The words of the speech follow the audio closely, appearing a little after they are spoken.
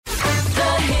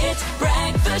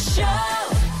Breakfast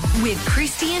Show with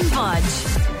Krysti and Bodge.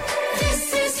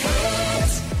 This is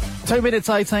Hit. 2 minutes,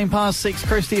 18 past 6.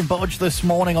 Krysti and Bodge this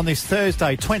morning on this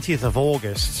Thursday, 20th of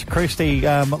August. Krysti,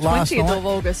 last 20th night... of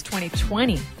August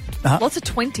 2020. Lots of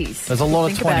 20s. There's a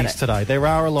lot of 20s today. There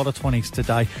are a lot of 20s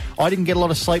today. I didn't get a lot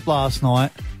of sleep last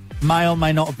night. May or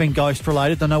may not have been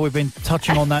ghost-related. I know we've been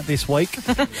touching on that this week.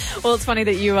 Well, it's funny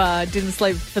that you didn't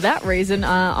sleep for that reason.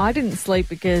 I didn't sleep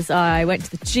because I went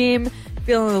to the gym,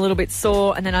 feeling a little bit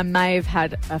sore, and then I may have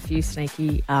had a few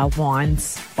sneaky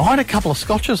wines. I had a couple of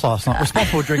scotches last night.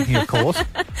 Responsible drinking, of course.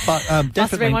 But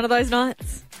Must have been one of those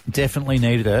nights. Definitely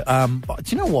needed it. But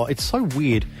do you know what? It's so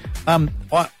weird.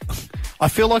 I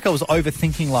feel like I was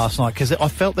overthinking last night because I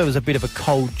felt there was a bit of a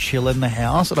cold chill in the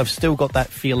house, and I've still got that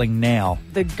feeling now.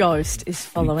 The ghost is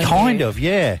following Kind you. of,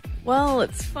 yeah. Well,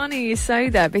 it's funny you say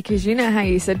that because you know how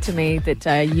you said to me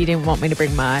that you didn't want me to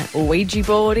bring my Ouija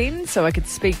board in so I could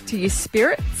speak to your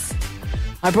spirits?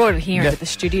 I brought it here into the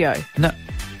studio. No.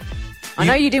 I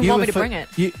know you didn't want me to bring it.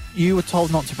 You were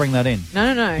told not to bring that in.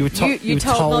 No. You were you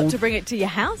told not to bring it to your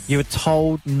house? You were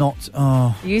told not...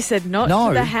 You said not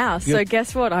to the house. So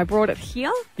guess what? I brought it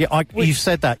here. Yeah, you've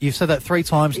said that. You've said that 3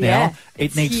 times now. Yeah,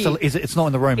 it needs here. to... It's not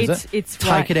in the room, is it? It's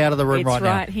Take it out of the room right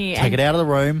now. It's right here. Take it out of the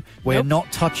room. We're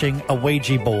not touching a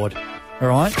Ouija board. All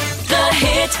right? The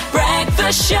Hit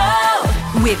Breakfast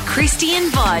Show with Krysti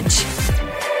and Bodge.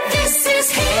 This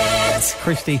is Hit.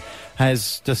 Krysti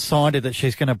has decided that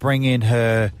she's going to bring in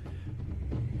her...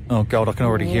 Oh, God, I can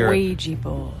already hear it. Ouija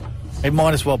board. It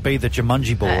might as well be the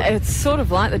Jumanji board. It's sort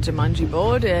of like the Jumanji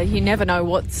board. You never know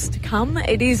what's to come.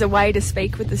 It is a way to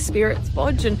speak with the spirits,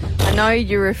 Bodge, and I know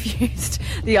you refused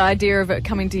the idea of it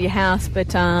coming to your house,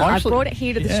 but I brought it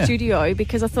here to the studio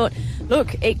because I thought,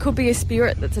 look, it could be a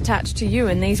spirit that's attached to you,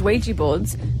 and these Ouija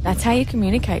boards, that's how you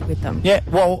communicate with them. Yeah,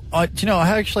 well, I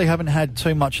actually haven't had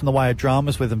too much in the way of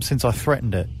dramas with them since I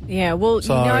threatened it. Yeah, well, you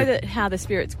know that how the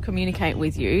spirits communicate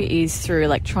with you is through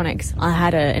electronics. I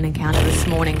had an encounter this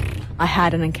morning.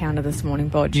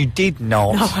 Bodge. You did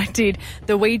not. No, I did.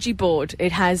 The Ouija board,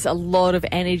 it has a lot of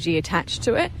energy attached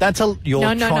to it. You're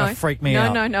trying to freak me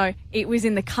out. No. It was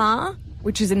in the car,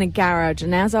 which is in the garage,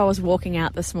 and as I was walking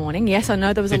out this morning, yes, I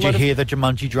know there was Did you hear the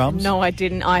Jumanji drums? No, I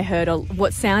didn't. I heard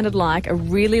what sounded like a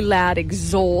really loud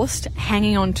exhaust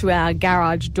hanging onto our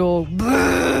garage door,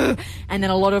 and then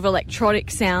a lot of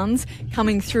electronic sounds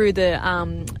coming through the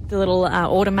little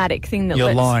automatic thing that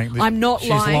You're lying. I'm not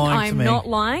lying. I'm not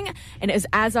lying. And it was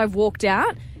as I've walked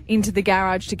out into the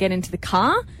garage to get into the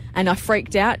car, and I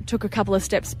freaked out, took a couple of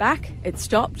steps back, it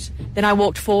stopped. Then I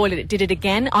walked forward and it did it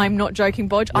again. I'm not joking,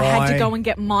 Bodge. I had to go and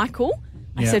get Michael.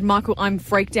 I said, Michael, I'm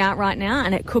freaked out right now,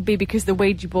 and it could be because the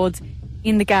Ouija board's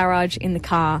in the garage, in the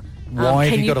car. Why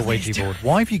have you got a Ouija board?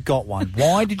 Why have you got one?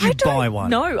 Why did you buy one?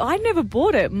 No, I never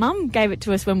bought it. Mum gave it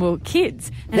to us when we were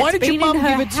kids. And Why did your mum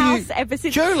give it to you? Ever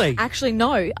since. Julie? Actually,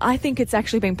 no. I think it's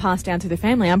actually been passed down to the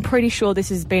family. I'm pretty sure this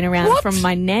has been around from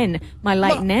my nan, my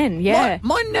late nan. Yeah.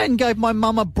 My nan gave my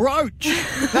mum a brooch.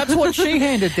 That's what she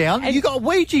handed down. You got a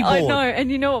Ouija board. I know.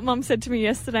 And you know what Mum said to me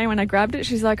yesterday when I grabbed it?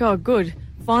 She's like, oh, good.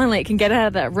 Finally, it can get out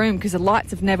of that room because the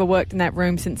lights have never worked in that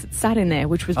room since it sat in there,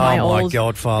 which was my old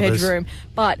bedroom.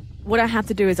 But what I have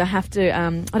to do is I have to,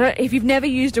 if you've never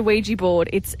used a Ouija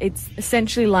board, it's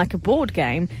essentially like a board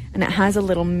game, and it has a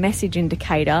little message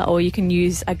indicator, or you can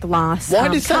use a glass Why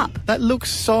does cup. That looks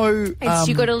so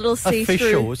you got a little see-through.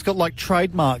 official. It's got like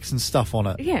trademarks and stuff on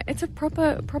it. Yeah, it's a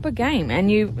proper game,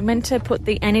 and you're meant to put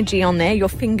the energy on there, your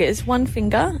fingers, one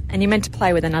finger, and you're meant to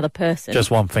play with another person.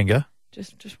 Just one finger?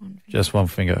 Just one finger. Just one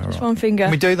finger. Just one finger.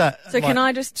 Can we do that? So can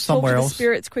I just talk to the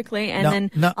spirits quickly,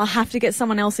 and then I'll have to get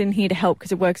someone else in here to help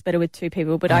because it works better with 2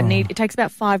 people. But it takes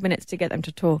about 5 minutes to get them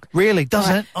to talk. Really? Does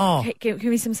it? Oh. Hey, give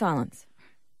me some silence.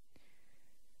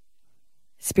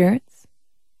 Spirits,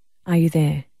 are you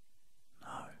there? No.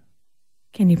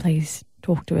 Can you please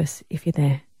talk to us if you're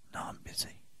there? No, I'm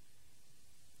busy.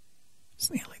 It's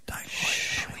nearly daylight.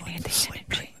 Shh, we need the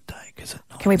energy.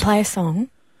 Can we play a song?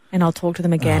 And I'll talk to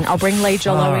them again. I'll bring Lee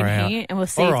Jollo in here and we'll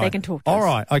see if they can talk to us. All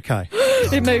right, okay.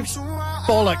 It moves.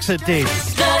 Bollocks, it did.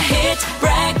 The Hit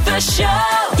Breakfast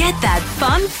Show. Get that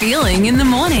fun feeling in the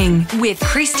morning with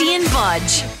Krysti and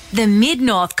Bodge. The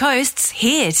Mid-North Coast's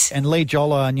hit. And Lee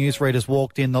Jollo, our newsreader's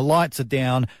walked in. The lights are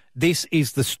down. This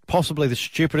is possibly the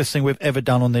stupidest thing we've ever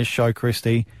done on this show,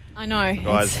 Krysti. I know.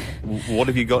 Guys, what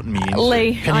have you gotten me into?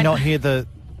 Lee. Can you not hear the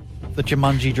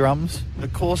Jumanji drums?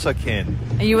 Of course I can.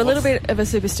 Are you a little bit of a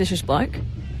superstitious bloke?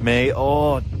 Me?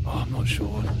 Oh, I'm not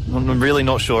sure. I'm really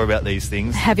not sure about these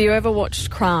things. Have you ever watched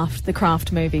the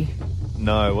Craft movie?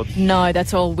 No. No,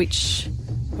 that's all witch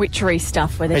witchery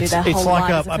stuff where they do their whole It's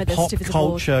like lives a pop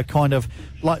culture kind of,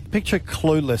 like, picture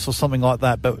Clueless or something like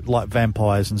that, but like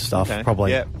vampires and stuff,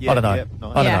 probably. I don't know.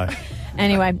 I don't know.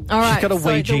 Anyway, all right. She's got a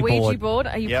Ouija the Ouija board. board.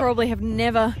 You probably have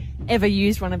never, ever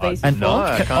used one of these And before.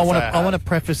 I want to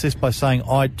preface this by saying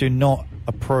I do not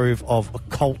approve of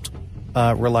occult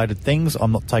related things.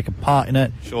 I'm not taking part in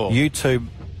it. Sure. You two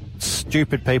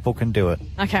stupid people can do it.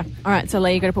 Okay. All right. So,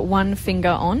 Lee, you've got to put one finger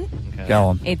on. Okay. Go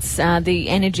on. It's the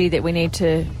energy that we need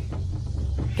to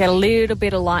get a little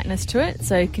bit of lightness to it.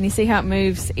 So can you see how it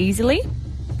moves easily?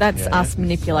 That's us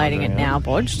manipulating it now,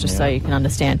 Bodge, just so you can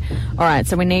understand. All right,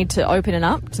 so we need to open it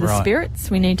up to the spirits.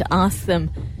 We need to ask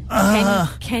them,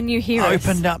 can you hear us?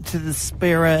 Opened up to the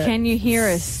spirit. Can you hear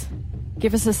us?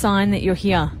 Give us a sign that you're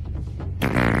here.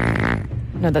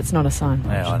 No, that's not a sign,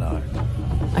 Bodge. Yeah, I know.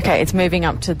 Okay, it's moving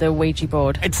up to the Ouija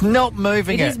board. It's not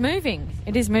moving. It is moving.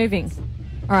 It is moving.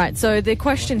 All right, so the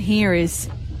question here is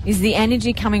the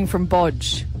energy coming from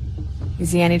Bodge?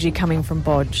 Is the energy coming from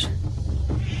Bodge?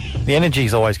 The energy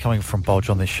is always coming from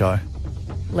Bodge on this show.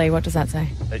 Lee, what does that say?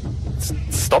 It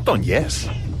stopped on yes.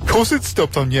 Of course it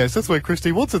stopped on yes. That's where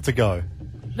Krysti wants it to go.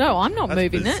 No, I'm not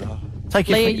moving it.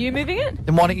 Lee, are you moving it?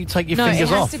 Then why don't you take your fingers off?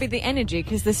 No, it has to be the energy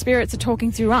because the spirits are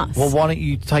talking through us. Well, why don't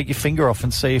you take your finger off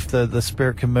and see if the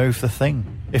spirit can move the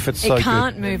thing? If it's so good. It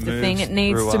can't move the thing. It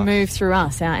needs to move through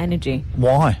us, our energy.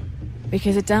 Why?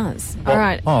 Because it does. Well, all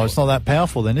right. Oh, it's not that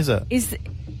powerful then, is it?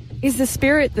 Is the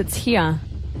spirit that's here,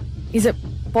 is it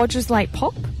Bodge's late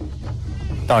pop?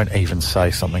 Don't even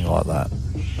say something like that.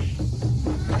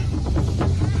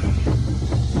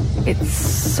 It's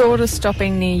sort of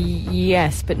stopping the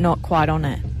yes, but not quite on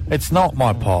it. It's not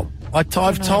my pop.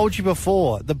 I've told you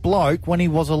before, the bloke, when he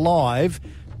was alive,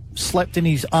 slept in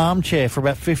his armchair for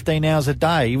about 15 hours a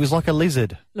day. He was like a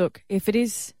lizard. Look, if it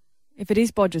is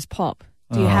Bodge's pop,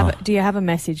 do you have a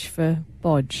message for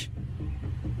Bodge?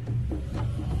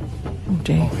 Oh,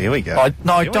 gee. Oh, here we go.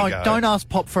 Don't ask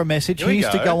Pop for a message. He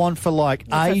used to go on for like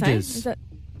ages.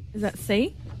 Is that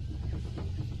C?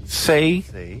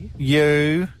 C.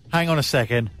 U. Hang on a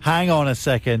second. That's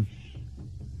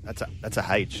a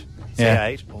H.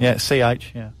 C-H. Yeah,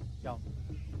 CH. Yeah.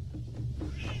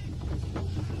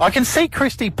 I can see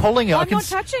Krysti pulling it. I'm not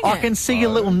touching it. I can see your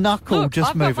little knuckle Look,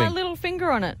 just I've moving. got my little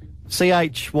finger on it.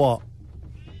 CH what?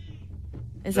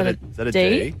 Is that a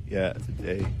D? Yeah, it's a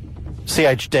D.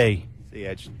 CHD.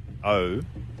 C-H-O-D.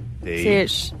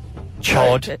 CH.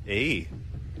 Chod. E.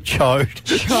 Chode.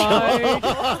 Chode.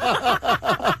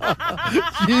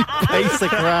 You piece of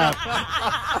crap.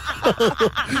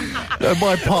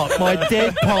 My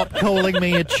dead pop calling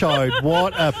me a chode.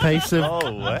 What a piece of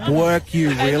work you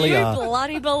really are. You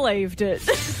bloody believed it.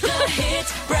 The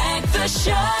Hit Breakfast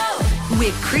Show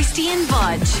with Krysti and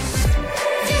Bodge.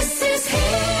 This is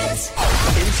Hit.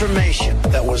 Information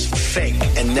that was fake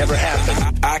and never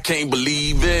happened. I can't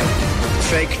believe it.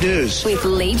 Fake news. With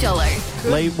Lee Jollo.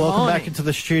 Lee, welcome back into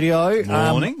the studio.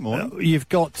 Morning. You've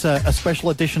got a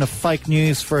special edition of fake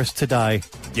news for us today.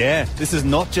 Yeah, this is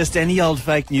not just any old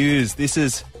fake news. This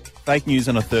is fake news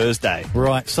on a Thursday.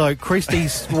 Right, so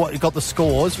Krysti's got the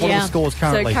scores. What are the scores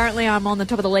currently? So currently I'm on the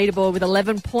top of the leaderboard with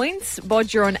 11 points.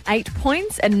 Bodge, you're on 8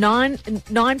 points and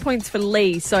 9 points for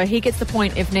Lee. So he gets the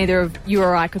point if neither of you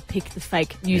or I could pick the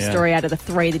fake news story out of the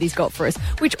 3 that he's got for us,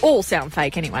 which all sound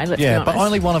fake anyway, let's be honest. But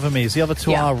only one of them is. The other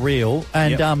 2 are real.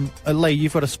 And Lee,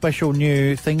 you've got a special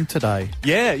new thing today.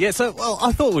 Yeah. So,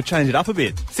 I thought we'd change it up a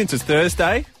bit. Since it's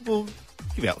Thursday, we'll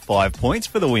give out 5 points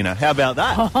for the winner. How about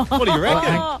that? What do you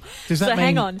reckon? Does that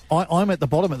mean hang on. I'm at the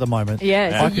bottom at the moment?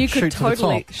 Yeah, so you could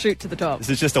totally to shoot to the top. This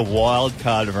is just a wild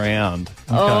card round.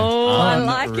 Okay. Oh, I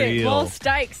like it. Unreal. More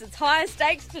stakes. It's higher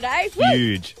stakes today. Woo!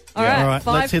 Huge. All right, All right,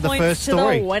 5 let's hear the points first to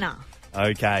story. the winner.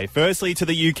 Okay, firstly to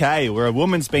the UK, where a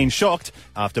woman's been shocked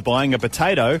after buying a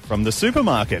potato from the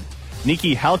supermarket.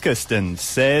 Nikki Halkerston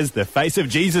says the face of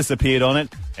Jesus appeared on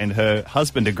it, and her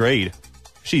husband agreed.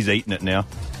 She's eaten it now.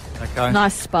 Okay.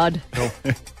 Nice spud.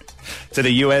 To the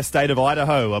US state of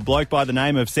Idaho, a bloke by the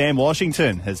name of Sam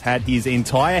Washington has had his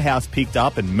entire house picked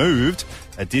up and moved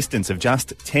a distance of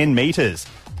just 10 metres.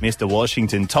 Mr.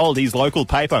 Washington told his local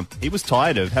paper he was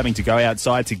tired of having to go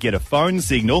outside to get a phone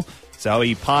signal, so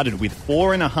he parted with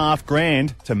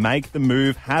 $4,500 to make the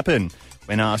move happen.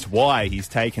 When asked why he's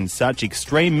taken such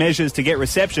extreme measures to get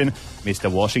reception,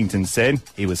 Mr. Washington said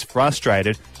he was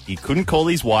frustrated he couldn't call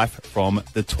his wife from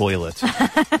the toilet.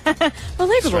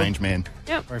 Believable. Strange man.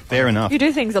 Yep. Fair enough. You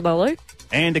do things a lot, Luke.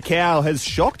 And a cow has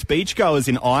shocked beachgoers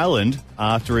in Ireland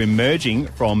after emerging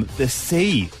from the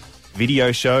sea.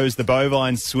 Video shows the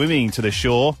bovine swimming to the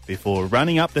shore before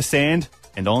running up the sand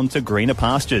and on to greener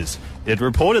pastures. It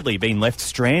had reportedly been left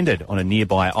stranded on a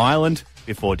nearby island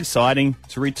before deciding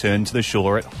to return to the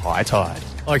shore at high tide.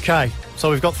 Okay, so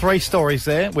we've got 3 stories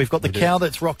there. We've got the cow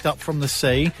that's rocked up from the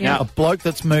sea, a bloke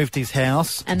that's moved his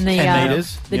house and the 10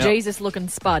 metres. The Jesus-looking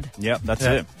spud. Yep, that's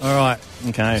it. All right.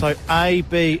 Okay. So A,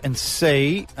 B, and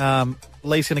C.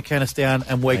 Lee's going to count us down,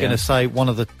 and we're going to say one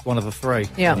of the 3.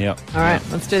 Yeah. Yep. All right,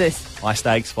 let's do this. High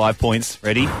stakes, 5 points.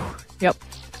 Ready? Yep.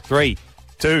 3,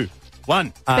 2,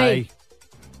 1. A.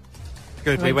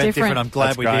 Good, we went different. I'm glad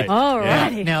That's we great. did. All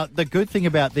righty. Now, the good thing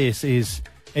about this is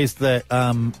that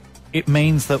it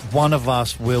means that one of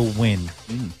us will win.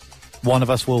 One of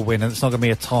us will win, and it's not going to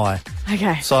be a tie.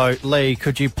 Okay. So, Lee,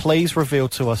 could you please reveal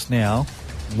to us now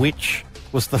which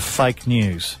was the fake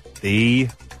news? The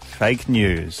fake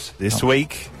news this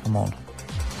week Come on.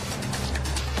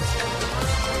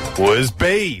 was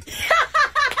B.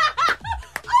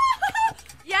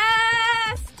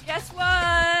 Yes! Guess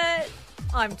what?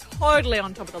 I'm totally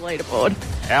on top of the leaderboard.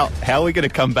 How are we going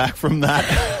to come back from that?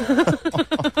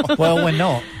 Well, we're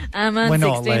not. I'm on We're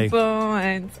not, 16 Lee.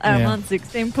 points. I'm Yeah. on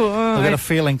 16 I've got a points.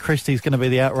 feeling Krysti's going to be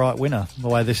the outright winner, the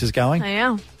way this is going. I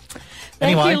am.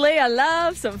 Thank Anyway. you, Lee. I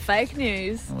love some fake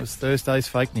news. It was Thursday's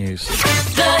fake news.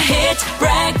 The Hit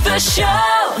Breakfast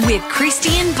Show with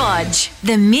Krysti and Bodge,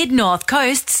 the Mid-North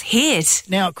Coast's hit.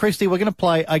 Now, Krysti, we're going to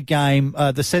play a game,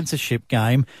 the censorship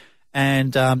game,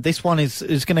 and this one is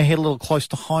going to hit a little close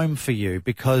to home for you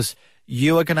because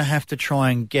you are going to have to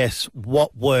try and guess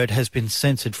what word has been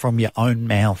censored from your own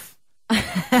mouth.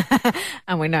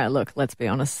 And we know, look, let's be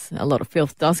honest, a lot of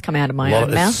filth does come out of my A lot own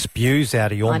of it mouth. spews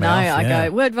out of your I know. mouth. I yeah.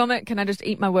 go, word vomit, can I just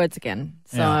eat my words again?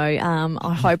 So Yeah.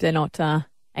 I hope they're not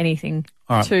anything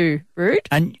All right. too rude.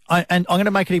 And I'm going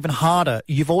to make it even harder.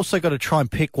 You've also got to try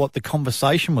and pick what the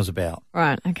conversation was about.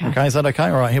 Right, okay. Okay, is that okay?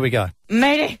 All right, here we go.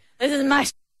 Matey, this is my...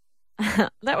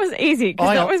 That was easy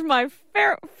because that was my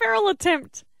feral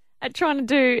attempt at trying to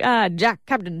do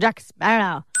Captain Jack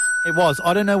Sparrow. It was.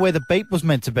 I don't know where the beep was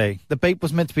meant to be. The beep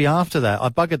was meant to be after that. I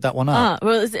buggered that one up.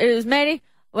 Well, it was Matey.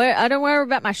 I don't worry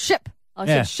about my ship. I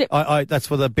said ship. That's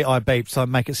for the bit I beeped, so I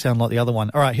make it sound like the other one.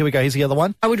 All right, here we go. Here's the other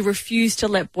one. I would refuse to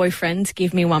let boyfriends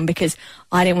give me one because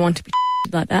I didn't want to be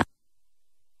like that.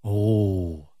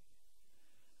 Oh.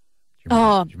 Do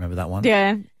you remember that one?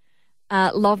 Yeah.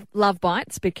 Love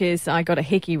bites because I got a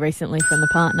hickey recently from the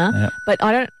partner. Yeah. But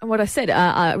I don't. What I said,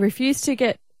 I refuse to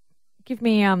give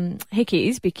me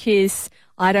hickeys because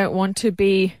I don't want to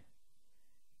be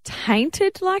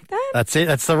tainted like that. That's it.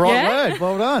 That's the right Yeah. word.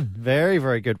 Well done. Very,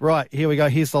 very good. Right, here we go.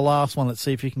 Here's the last one. Let's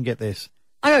see if you can get this.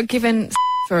 I got given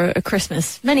for a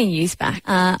Christmas many years back.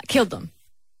 Killed them.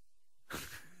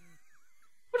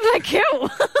 What did I kill?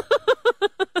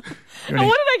 And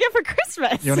what did I get for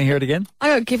Christmas? You want to hear it again?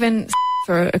 I got given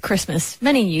for a Christmas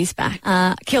many years back.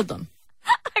 Killed them.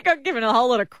 I got given a whole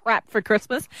lot of crap for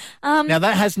Christmas. Now,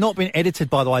 that has not been edited,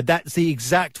 by the way. That's the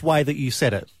exact way that you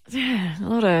said it. Yeah, a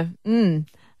lot of...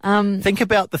 Think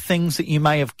about the things that you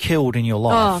may have killed in your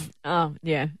life. Oh,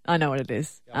 yeah, I know what it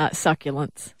is.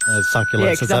 Succulents. Succulents.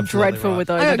 Yeah, because that's I'm absolutely dreadful right. with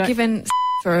those. I got given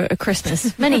for a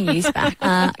Christmas many years back.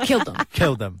 Killed them.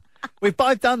 Killed them. We've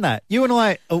both done that. You and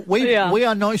I, we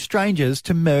are no strangers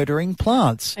to murdering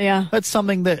plants. Yeah. That's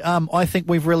something that I think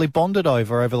we've really bonded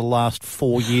over the last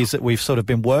 4 years that we've sort of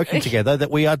been working together,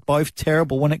 that we are both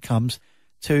terrible when it comes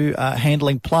to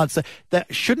handling plants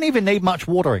that shouldn't even need much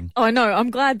watering. Oh, no, I'm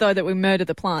glad, though, that we murder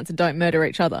the plants and don't murder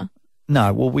each other.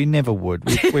 No, well, we never would.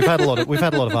 We've had a lot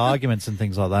of arguments and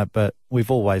things like that, but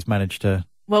we've always managed to.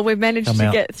 Well, we've managed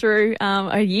to get through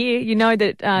a year. You know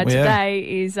that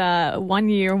today is 1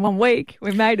 year and 1 week.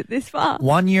 We've made it this far.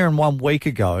 1 year and 1 week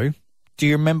ago, do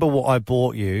you remember what I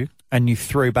bought you and you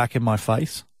threw back in my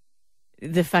face?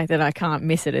 The fact that I can't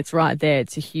miss it, it's right there.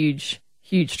 It's a huge,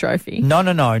 huge trophy. No,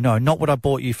 not what I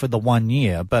bought you for the 1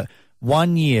 year, but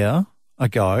 1 year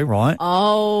ago, right?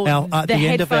 Oh, now, at the the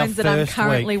end of our headphones that I'm first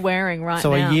currently week. wearing right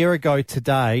So now. a year ago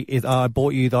today, I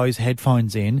bought you those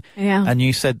headphones in, and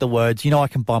you said the words, I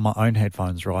can buy my own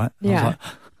headphones, right? Yeah. I was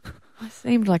like, I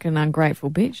seemed like an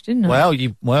ungrateful bitch, didn't I?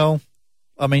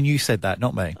 you said that,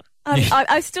 not me.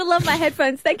 I still love my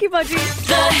headphones. Thank you, Bodge.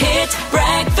 The Hit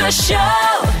Breakfast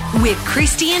Show with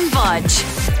Krysti and Bodge.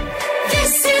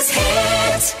 This is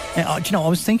Hit. Now, I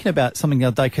was thinking about something the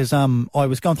other day because I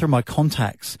was going through my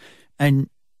contacts, and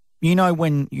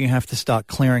when you have to start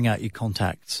clearing out your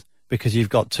contacts because you've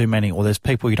got too many, or there's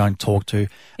people you don't talk to,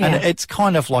 and it's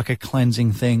kind of like a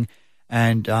cleansing thing,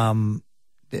 and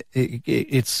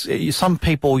it's some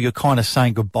people you're kind of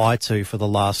saying goodbye to for the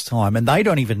last time, and they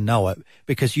don't even know it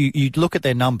because you look at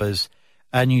their numbers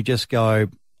and you just go,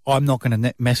 I'm not going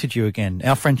to message you again.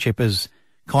 Our friendship has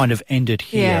kind of ended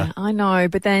here. Yeah, I know.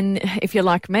 But then if you're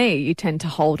like me, you tend to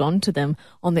hold on to them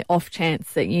on the off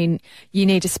chance that you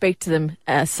need to speak to them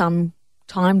some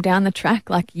time down the track,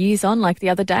 like years on. Like the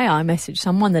other day, I messaged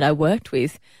someone that I worked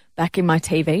with back in my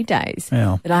TV days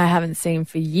that I haven't seen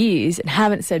for years and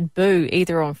haven't said boo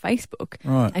either on Facebook,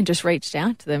 and just reached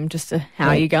out to them just to, how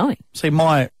are you going? See,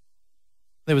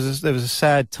 there was a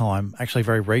sad time actually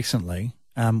very recently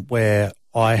where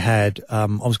I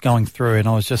was going through and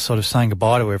I was just sort of saying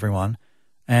goodbye to everyone,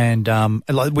 and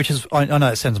which is, I know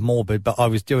it sounds morbid, but I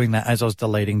was doing that as I was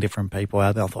deleting different people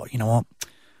out there. I thought, you know what,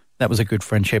 that was a good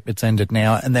friendship. It's ended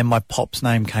now. And then my pop's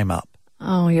name came up.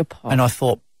 Oh, your pop. And I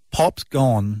thought, Pop's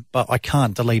gone, but I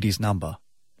can't delete his number.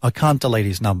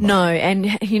 No,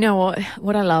 and you know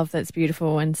what I love that's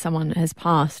beautiful when someone has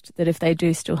passed, that if they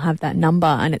do still have that number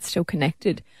and it's still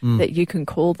connected, that you can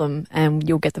call them and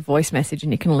you'll get the voice message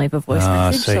and you can leave a voice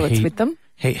message so it's with them.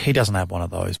 He doesn't have one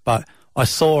of those, but I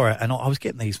saw it and I was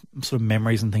getting these sort of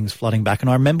memories and things flooding back. And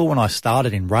I remember when I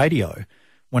started in radio,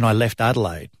 when I left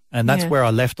Adelaide, and that's where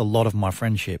I left a lot of my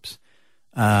friendships.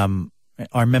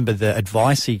 I remember the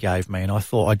advice he gave me, and I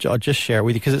thought I'd just share it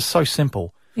with you because it's so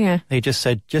simple. Yeah. He just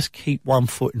said, just keep one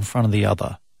foot in front of the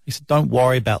other. He said, don't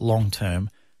worry about long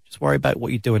term. Just worry about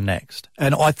what you're doing next.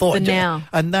 And I thought,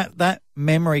 and that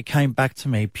memory came back to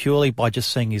me purely by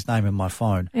just seeing his name in my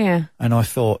phone. Yeah. And I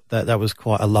thought that was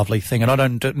quite a lovely thing. And I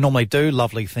don't normally do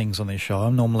lovely things on this show.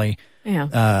 I'm normally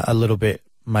a little bit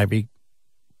maybe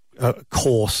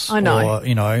coarse or,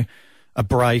 you know,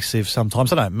 abrasive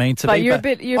sometimes. I don't mean to be. But you're a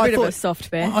bit of a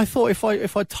soft bear. I thought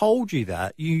if I told you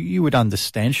that, you would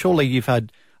understand. Surely you've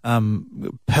had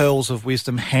pearls of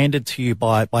wisdom handed to you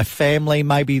by family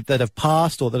maybe that have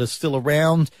passed or that are still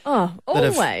around. Oh,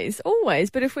 always.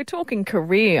 But if we're talking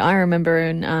career, I remember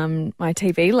in my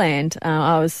TV land,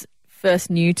 I was first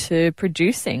new to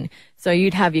producing. So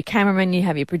you'd have your cameraman, you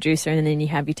have your producer, and then you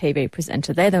have your TV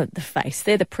presenter. They're the face.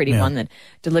 They're the pretty one that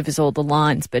delivers all the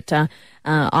lines. But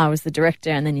I was the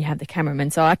director, and then you have the cameraman.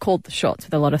 So I called the shots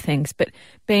with a lot of things. But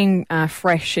being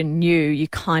fresh and new, you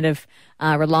kind of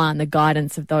rely on the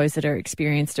guidance of those that are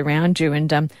experienced around you.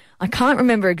 And I can't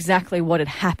remember exactly what had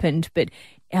happened, but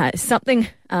there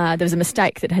was a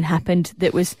mistake that had happened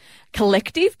that was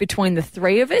collective between the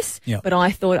three of us, but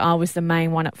I thought I was the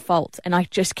main one at fault, and I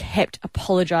just kept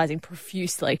apologising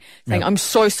profusely, saying, I'm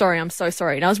so sorry.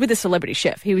 And I was with a celebrity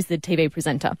chef. He was the TV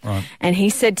presenter, and he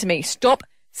said to me, stop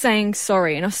saying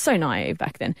sorry. And I was so naive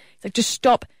back then. He's like, just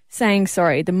stop saying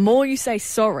sorry. The more you say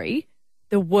sorry,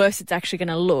 the worse it's actually going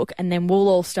to look, and then we'll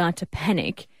all start to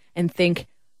panic and think,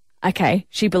 okay,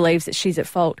 she believes that she's at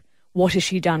fault. What has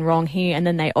she done wrong here? And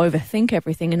then they overthink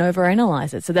everything and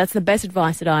overanalyze it. So that's the best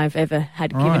advice that I've ever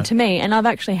had given to me. And I've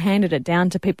actually handed it down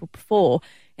to people before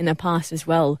in the past as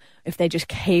well. If they just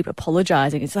keep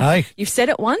apologising. It's like, you've said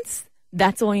it once,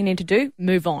 that's all you need to do,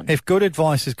 move on. If good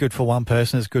advice is good for one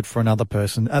person, it's good for another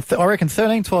person. I reckon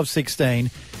 13, 12, 16,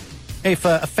 if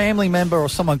a family member or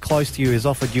someone close to you has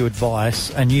offered you advice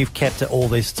and you've kept it all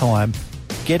this time,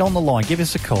 get on the line, give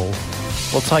us a call.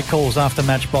 We'll take calls after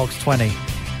Matchbox 20.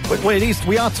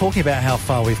 We are talking about how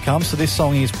far we've come, so this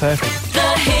song is perfect. The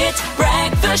Hit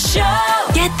Breakfast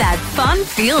Show. Get that fun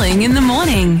feeling in the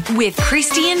morning with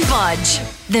Krysti and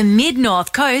Bodge. The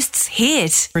Mid-North Coast's hit.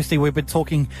 Krysti, we've been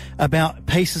talking about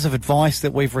pieces of advice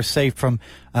that we've received from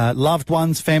loved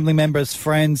ones, family members,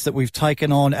 friends that we've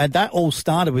taken on. And that all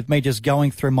started with me just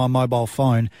going through my mobile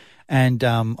phone and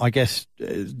I guess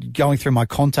going through my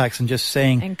contacts and just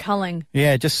seeing... And culling.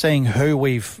 Yeah, just seeing who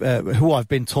I've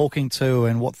been talking to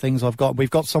and what things I've got. We've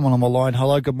got someone on the line.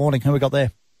 Hello, good morning. Who we got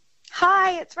there?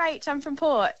 Hi, it's Rach. I'm from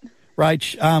Port.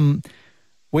 Rach,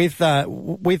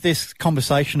 with this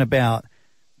conversation about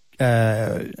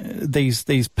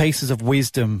these pieces of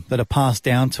wisdom that are passed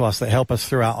down to us that help us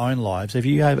through our own lives, have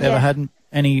you ever had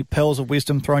any pearls of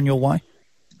wisdom thrown your way?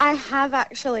 I have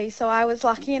actually. So I was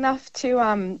lucky enough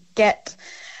to get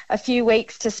a few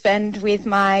weeks to spend with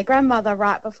my grandmother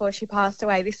right before she passed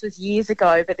away. This was years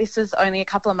ago, but this was only a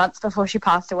couple of months before she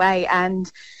passed away.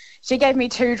 And she gave me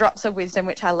 2 drops of wisdom,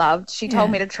 which I loved. She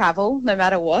told me to travel no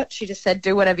matter what. She just said,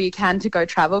 do whatever you can to go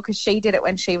travel, because she did it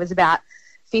when she was about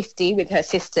 50 with her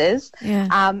sisters.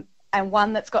 Yeah. And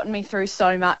one that's gotten me through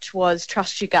so much was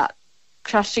trust your gut.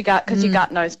 Trust your gut, because your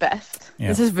gut knows best. Yeah.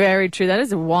 This is very true. That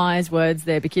is wise words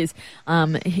there, because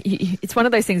it's one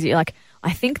of those things that you're like,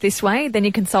 I think this way, then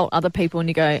you consult other people and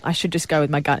you go, I should just go with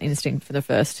my gut instinct for the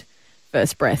first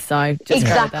breath. So just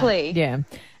exactly. Yeah.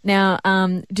 Now,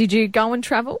 did you go and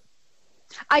travel?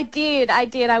 I did.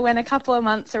 I went a couple of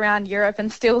months around Europe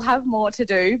and still have more to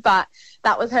do, but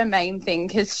that was her main thing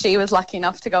because she was lucky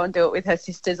enough to go and do it with her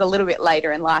sisters a little bit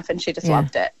later in life and she just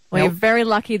loved it. Well, you're very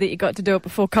lucky that you got to do it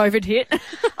before COVID hit.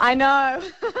 I know.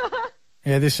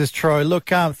 Yeah, this is true. Look,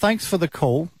 thanks for the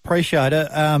call. Appreciate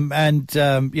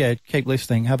it. Keep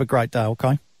listening. Have a great day,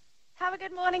 okay? Have a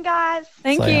good morning, guys.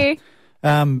 Thank you.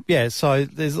 So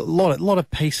there's a lot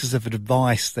of pieces of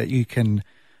advice that you can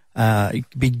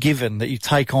be given that you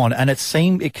take on, and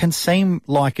it can seem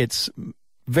like it's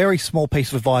very small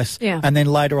piece of advice, and then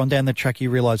later on down the track you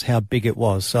realise how big it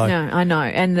was. So no, I know,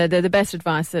 and the best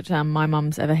advice that my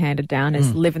mum's ever handed down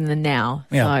is live in the now.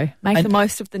 Yeah. So make the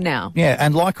most of the now. Yeah,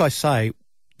 and like I say,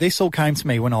 this all came to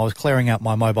me when I was clearing out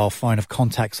my mobile phone of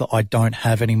contacts that I don't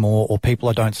have anymore, or people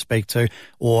I don't speak to,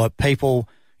 or people,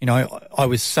 you know, I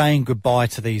was saying goodbye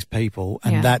to these people,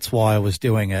 and that's why I was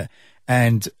doing it.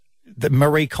 And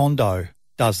Marie Kondo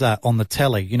does that on the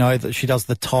telly, you know, that she does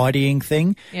the tidying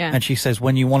thing. Yeah. And she says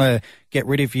when you want to get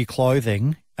rid of your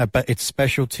clothing, but it's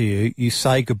special to you, you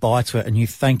say goodbye to it and you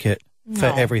thank it for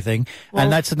everything. Well,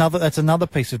 and that's another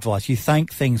piece of advice. You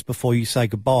thank things before you say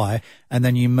goodbye and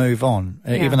then you move on,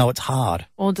 even though it's hard.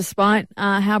 Well, despite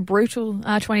how brutal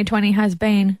 2020 has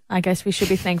been, I guess we should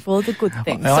be thankful of the good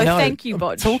things. So thank you,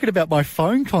 Bodge. Talking about my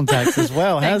phone contacts as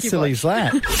well. How silly is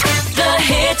that? The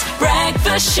Hit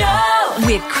Breakfast Show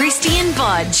with Krysti and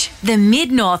Bodge, the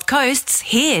Mid-North Coast's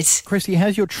hit. Krysti,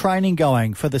 how's your training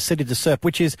going for the City to Surf,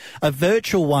 which is a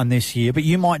virtual one this year, but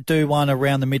you might do one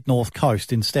around the Mid-North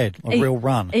Coast instead, a real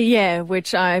run? Yeah,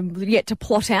 which I'm yet to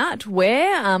plot out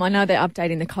where. I know they're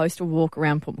updating the coastal walk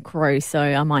around Port Macquarie, so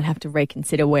I might have to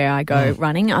reconsider where I go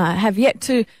running. I have yet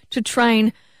to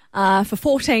train for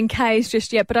 14 Ks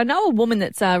just yet, but I know a woman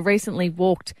that's recently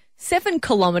walked 7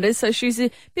 kilometres, so she's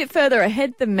a bit further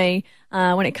ahead than me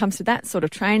when it comes to that sort of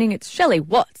training. It's Shelley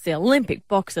Watts, the Olympic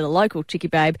boxer, the local chickie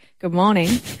babe. Good morning.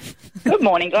 Good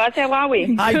morning, guys. How are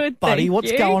we? Hey, good, buddy,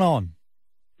 what's going on?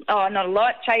 Oh, not a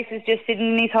lot. Chase is just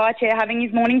sitting in his high chair having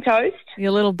his morning toast. Your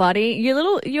little buddy, your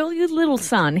little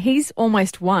son, he's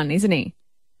almost 1, isn't he?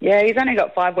 Yeah, he's only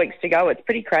got 5 weeks to go. It's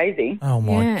pretty crazy. Oh,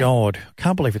 my God.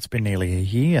 Can't believe it's been nearly a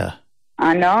year.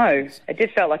 I know. It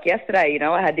just felt like yesterday, you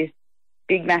know, I had this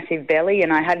big, massive belly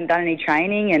and I hadn't done any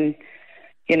training and,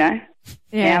 you know,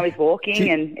 now he's walking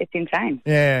and it's insane.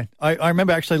 Yeah. I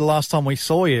remember actually the last time we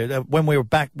saw you, when we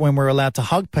were allowed to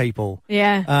hug people.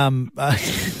 Yeah.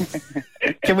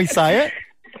 Can we say it?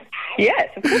 Yes,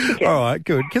 of course you can. All right,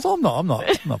 good. Because I'm not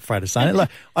afraid of saying it. Look,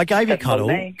 I gave you a cuddle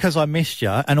because I missed you,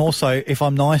 and also if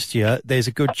I'm nice to you, there's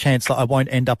a good chance that I won't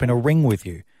end up in a ring with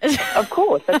you. Of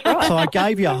course, that's right. So I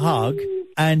gave you a hug,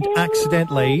 and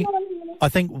accidentally, I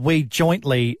think we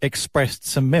jointly expressed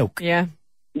some milk. Yeah.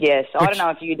 Yes, I don't know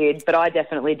if you did, but I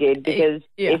definitely did because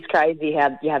it's crazy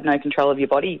how you have no control of your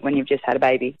body when you've just had a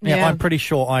baby. Yeah, I'm pretty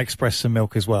sure I expressed some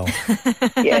milk as well.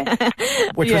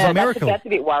 Which was a miracle. That's a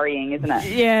bit worrying, isn't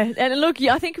it? Yeah, and look,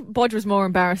 I think Bodge was more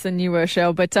embarrassed than you were,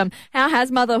 Shell, but how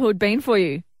has motherhood been for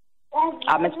you?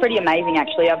 It's pretty amazing,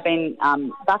 actually. I've been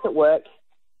back at work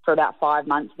for about 5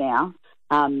 months now,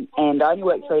 and I only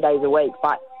work 3 days a week,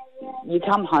 but you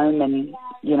come home and,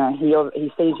 you know,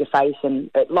 he sees your face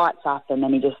and it lights up and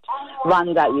then he just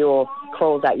runs at you or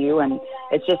crawls at you and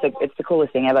it's the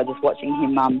coolest thing ever, just watching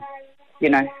him, you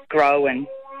know, grow and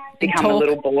become a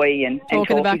little boy and talk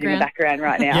in the background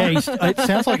right now. Yeah, it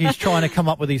sounds like he's trying to come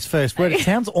up with his first word. It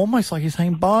sounds almost like he's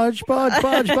saying Bodge, Bodge,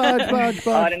 Bodge, Bodge, Bodge, Bodge.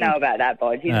 I don't know about that,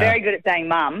 Bodge. He's very good at saying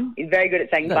mum. He's very good at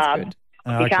saying bub.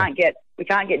 We can't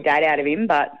get dad out of him,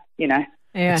 but, you know.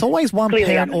 Yeah. It's always one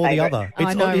parent or the other.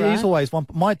 It is always one.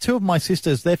 Two of my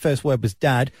sisters, their first word was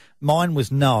dad. Mine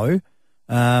was no.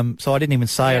 So I didn't even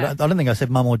say it. I don't think I said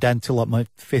mum or dad until like my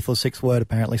 5th or 6th word,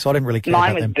 apparently. So I didn't really care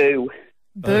about them. Mine was boo.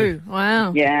 Boo!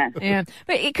 Wow. Yeah.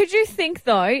 But could you think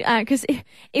though, because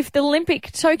if the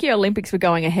Tokyo Olympics were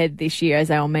going ahead this year as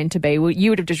they were meant to be, well, you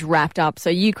would have just wrapped up, so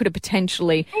you could have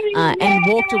potentially and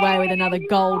walked away with another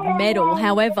gold medal.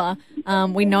 However,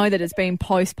 we know that it's been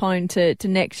postponed to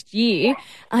next year.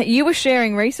 You were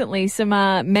sharing recently some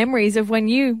memories of when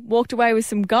you walked away with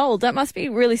some gold. That must be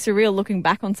really surreal looking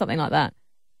back on something like that.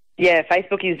 Yeah,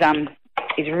 Facebook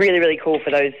is really, really cool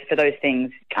for those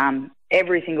things.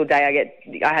 Every single day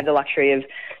I have the luxury of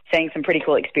seeing some pretty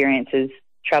cool experiences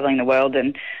travelling the world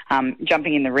and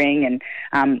jumping in the ring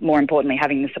and more importantly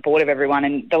having the support of everyone.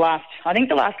 And the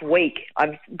last week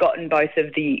I've gotten both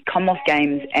of the Commonwealth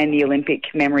Games and the Olympic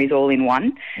memories all in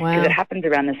one because it happens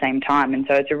around the same time. And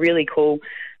so it's a really cool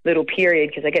little period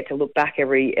because I get to look back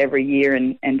every year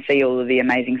and see all of the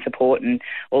amazing support and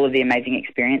all of the amazing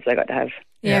experience I got to have.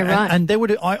 Yeah, right. And there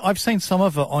would I've seen some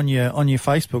of it on your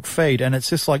Facebook feed, and it's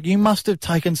just like you must have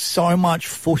taken so much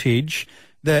footage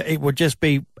that it would just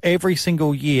be every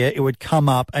single year it would come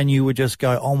up and you would just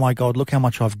go, oh my God, look how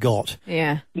much I've got.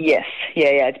 Yeah. Yes.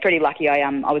 Yeah. It's pretty lucky. I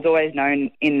was always known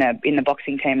in the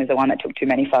boxing team as the one that took too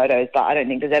many photos, but I don't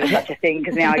think there's ever such a thing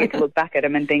because now I get to look back at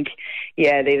them and think,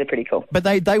 yeah, these are pretty cool. But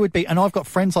they would be, and I've got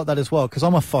friends like that as well because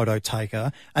I'm a photo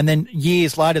taker, and then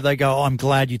years later they go, oh, I'm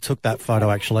glad you took that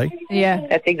photo actually. Yeah.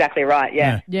 That's exactly right,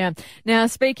 Yeah. Now,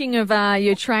 speaking of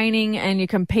your training and your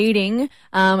competing,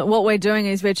 what we're doing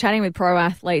is we're chatting with pro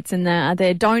athletes, and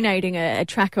they're donating a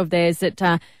track of theirs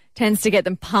that tends to get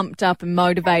them pumped up and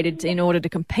motivated in order to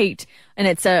compete. And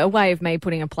it's a way of me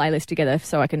putting a playlist together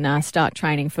so I can start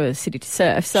training for City to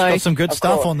Surf. So she's got some good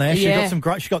stuff on there. She's got some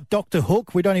great. She's got Dr.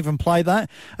 Hook. We don't even play that,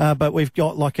 but we've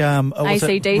got like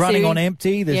AC/DC, Running on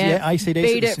Empty. There's AC/DC.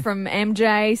 Beat It from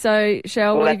MJ. So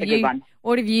Shell, what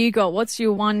have you got? What's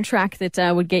your one track that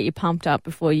would get you pumped up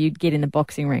before you get in the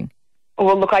boxing ring?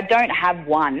 Well, look, I don't have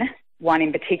one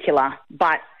in particular,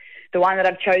 but the one that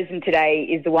I've chosen today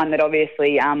is the one that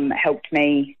obviously helped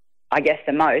me, I guess,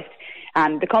 the most.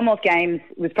 The Commonwealth Games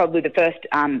was probably the first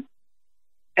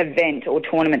event or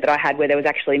tournament that I had where there was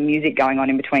actually music going on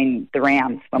in between the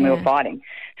rounds when we were fighting.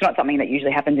 It's not something that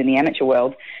usually happens in the amateur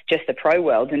world, just the pro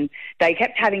world. And they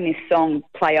kept having this song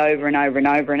play over and over and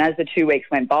over. And as the 2 weeks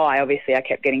went by, obviously I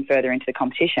kept getting further into the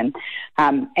competition.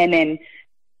 And then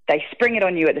they spring it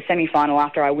on you at the semi-final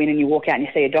after I win, and you walk out and you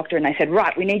see a doctor, and they said,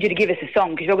 right, we need you to give us a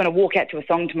song because you're going to walk out to a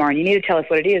song tomorrow and you need to tell us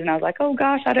what it is. And I was like, oh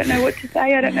gosh, I don't know what to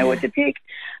say. I don't know what to pick.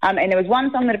 And there was one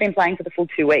song that had been playing for the full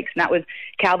 2 weeks, and that was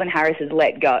Calvin Harris's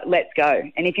Let's Go.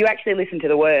 And if you actually listen to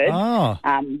the words,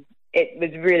 it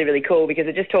was really, really cool because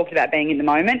it just talked about being in the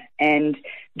moment and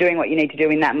doing what you need to do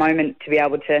in that moment to be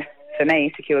able to, for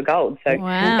me, secure gold. So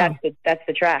that's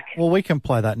the track. Well, we can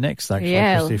play that next, actually,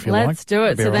 yeah, Krysti, if you like. Let's do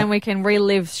it. So then we can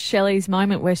relive Shelley's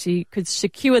moment where she could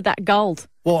secure that gold.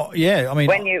 Well, yeah, I mean,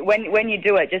 when you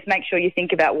do it, just make sure you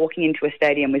think about walking into a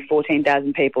stadium with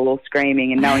 14,000 people all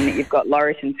screaming and knowing that you've got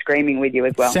Lauriton screaming with you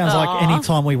as well. Sounds like any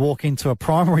time we walk into a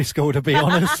primary school, to be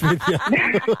honest with you.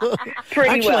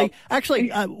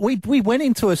 Actually, we went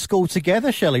into a school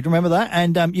together, Shelley. Do you remember that?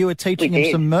 And you were teaching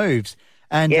them some moves.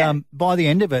 And by the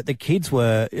end of it, the kids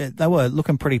were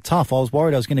looking pretty tough. I was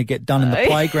worried I was going to get done in the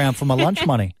playground for my lunch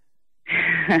money.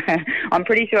 I'm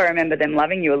pretty sure I remember them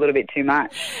loving you a little bit too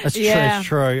much. That's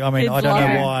true. I mean, I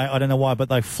don't know why, but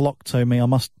they flocked to me. I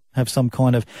must have some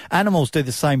kind of... Animals do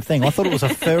the same thing. I thought it was a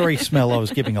furry smell I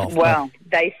was giving off. Well,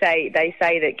 they say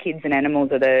that kids and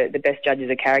animals are the best judges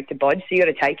of character, Bodge, so you got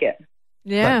to take it.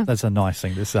 Yeah. That's a nice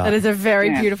thing to say. That is a very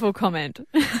beautiful comment.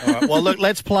 All right. Well, look,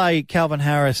 let's play Calvin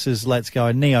Harris's Let's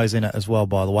Go. Neo's in it as well,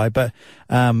 by the way. But,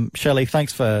 Shelley,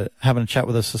 thanks for having a chat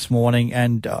with us this morning.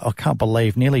 And I can't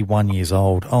believe nearly 1 year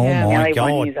old. Oh, my God.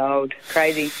 Nearly 1 year old.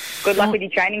 Crazy. Good luck with your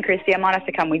training, Krysti. I might have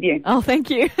to come with you. Oh, thank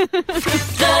you.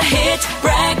 The Hit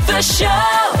Breakfast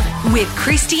Show with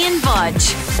Krysti and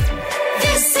Bodge.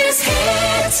 This is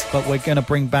Hit. But we're going to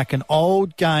bring back an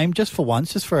old game just for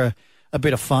once, just for a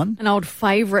bit of fun. An old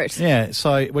favourite. Yeah,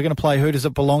 so we're going to play Who Does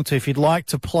It Belong To? If you'd like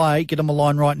to play, get them a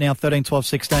line right now, 13 12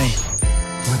 16.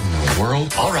 What in the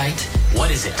world? All right,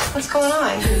 what is it? What's going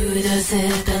on? Who does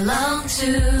it belong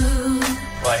to?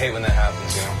 Well, I hate when that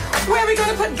happens, you know. Where are we going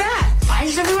to put that? Why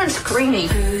is everyone screaming?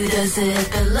 Who does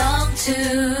it belong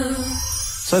to?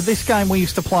 So this game we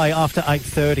used to play after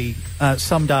 8:30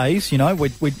 some days, you know,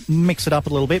 we'd mix it up a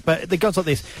little bit, but it goes like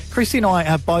this. Krysti and I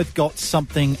have both got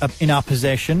something in our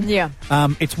possession. Yeah.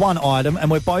 It's one item,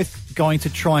 and we're both going to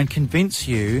try and convince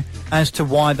you as to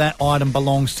why that item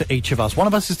belongs to each of us. One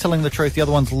of us is telling the truth, the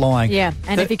other one's lying. Yeah,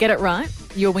 and if you get it right,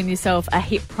 you'll win yourself a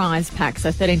hit prize pack.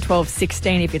 So 13, 12,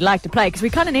 16 if you'd like to play, because we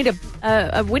kind of need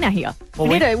a winner here. Well,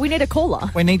 we need a caller.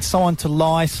 We need someone to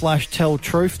lie/tell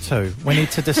truth to. We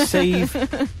need to deceive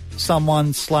someone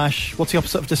 / what's the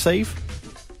opposite of deceive?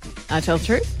 Tell the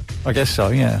truth? I guess so,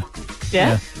 yeah.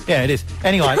 Yeah? Yeah, it is.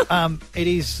 Anyway, it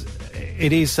is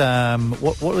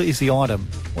what is the item?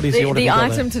 What is the item? The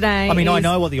item today. I mean, I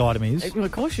know what the item is. Well,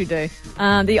 of course you do.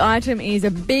 The item is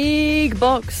a big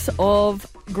box of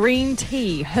green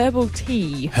tea, herbal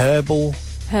tea. Herbal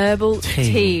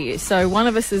tea. So one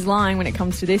of us is lying when it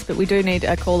comes to this, but we do need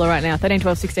a caller right now. 13,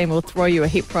 12, 16 will throw you a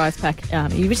hit prize pack.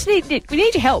 We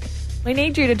need your help. We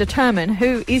need you to determine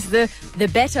who is the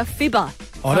better fibber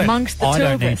amongst the two of us. I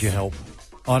don't need your help.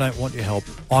 I don't want your help.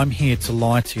 I'm here to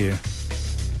lie to you.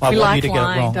 I want you to get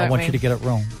it wrong. I want you to get it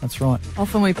wrong. That's right.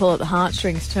 Often we pull at the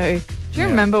heartstrings too. Do you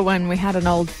remember when we had an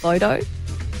old photo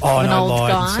of an old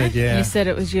guy? And you said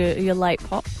it was your late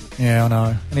pop. Yeah, I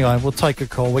know. Anyway, we'll take a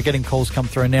call. We're getting calls come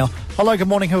through now. Hello, good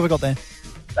morning. Who have we got there?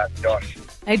 That's Josh.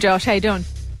 Hey, Josh, how you doing?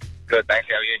 Good, thanks.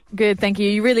 How are you? Good, thank you.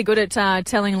 You're really good at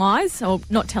telling lies, or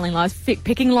not telling lies,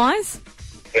 picking lies?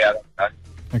 Yeah, that's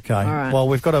Okay. All right. Well,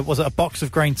 we've got was it a box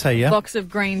of green tea, yeah? Box of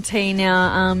green tea.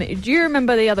 Now, do you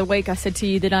remember the other week I said to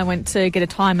you that I went to get a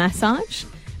Thai massage?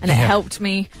 And it helped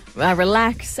me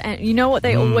relax. And you know what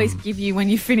they always give you when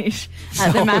you finish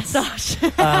the massage?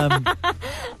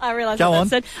 I realised what that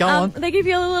said. Go on. They give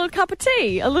you a little cup of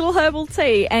tea, a little herbal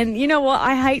tea. And you know what?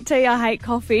 I hate tea, I hate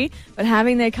coffee. But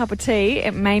having their cup of tea,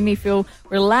 it made me feel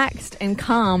relaxed and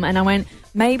calm. And I went,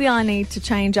 maybe I need to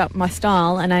change up my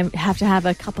style and I have to have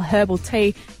a cup of herbal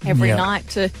tea every night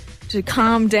to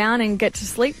calm down and get to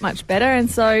sleep much better. And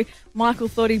so Michael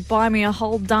thought he'd buy me a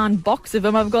whole darn box of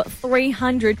them. I've got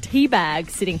 300 tea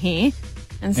bags sitting here,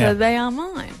 and so they are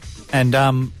mine. And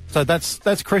so that's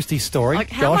Krysti's story. Like,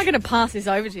 how am I going to pass this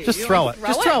over to you? Just throw it.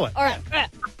 Just throw it. All right.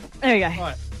 There we go.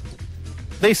 Right.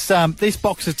 This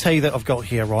box of tea that I've got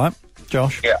here, right,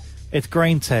 Josh? Yeah. It's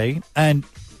green tea, and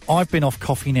I've been off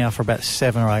coffee now for about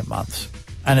 7 or 8 months.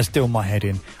 And it's doing my head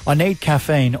in. I need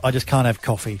caffeine. I just can't have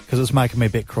coffee because it's making me a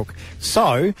bit crook.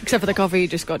 So, except for the coffee you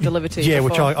just got delivered to you. Yeah,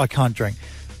 which I can't drink.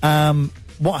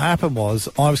 What happened was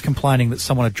I was complaining that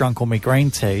someone had drunk all my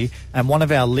green tea, and one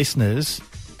of our listeners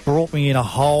brought me in a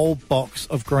whole box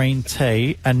of green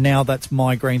tea, and now that's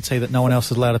my green tea that no one else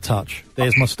is allowed to touch.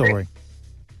 There's my story.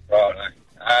 right.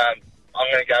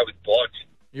 I'm going to go with Bodge.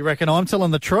 You reckon I'm telling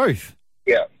the truth?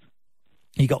 Yeah,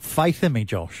 You got faith in me,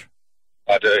 Josh?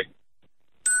 I do.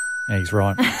 Yeah, he's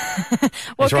right.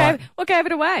 What gave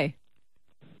it away?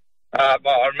 I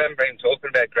remember him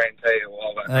talking about green tea a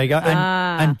while back. There you go.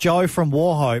 And Jo from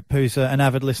Warhope, who's an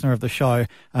avid listener of the show,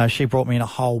 she brought me in a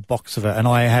whole box of it, and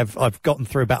I've gotten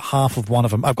through about half of one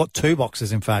of them. I've got 2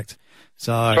 boxes, in fact.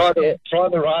 So try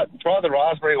the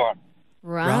raspberry one.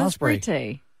 Raspberry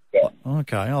tea. Yeah.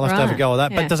 Okay, I'll have to have a go with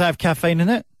that. Yeah. But does it have caffeine in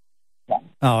it? No.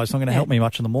 Oh, it's not going to help me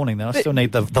much in the morning then. I still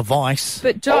need the vice.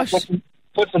 But Josh,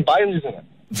 Put some Baileys in it.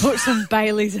 put some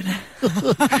Baileys in it.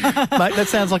 Mate, that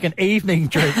sounds like an evening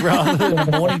drink rather than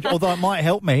a morning. Although it might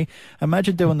help me.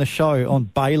 Imagine doing the show on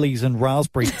Baileys and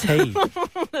raspberry tea.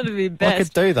 That'd be best. I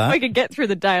could do that. We could get through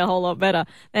the day a whole lot better.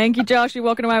 Thank you, Josh. You're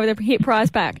walking away with a hit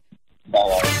prize pack.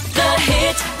 The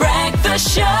Hit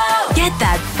Breakfast Show. Get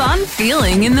that fun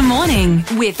feeling in the morning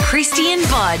with Krysti and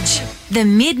Bodge. The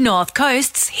Mid-North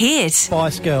Coast's hit.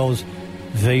 Spice Girls,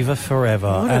 Viva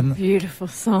Forever. What a beautiful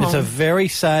song. It's a very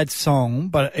sad song,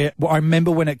 but I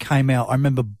remember when it came out, I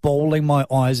remember bawling my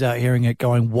eyes out hearing it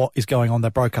going, what is going on? They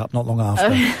broke up not long after.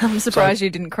 I'm surprised you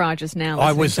didn't cry just now.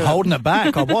 I was holding it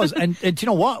back. I was. And do you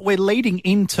know what? We're leading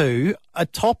into a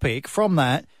topic from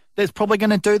that that's probably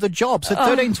going to do the job. So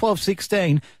 13, 12,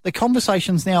 16, the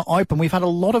conversation's now open. We've had a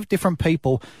lot of different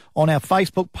people on our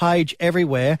Facebook page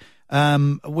everywhere.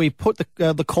 We put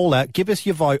the call out, give us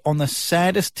your vote on the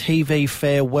saddest TV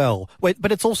farewell.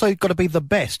 But it's also got to be the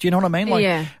best, you know what I mean?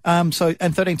 Yeah. And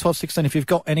 13, 12, 16, if you've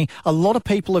got any, a lot of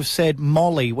people have said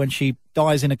Molly when she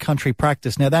dies in a country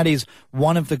practice. Now, that is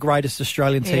one of the greatest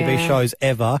Australian TV shows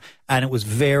ever, and it was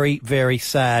very, very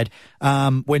sad.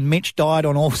 When Mitch died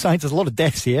on All Saints, there's a lot of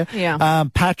deaths here. Yeah.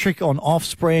 Patrick on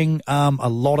Offspring, a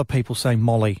lot of people saying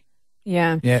Molly.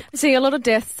 Yeah. See, a lot of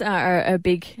deaths are a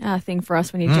big thing for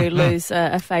us when you do lose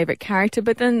a favourite character,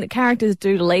 but then the characters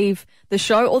do leave the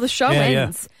show or the show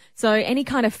ends. So any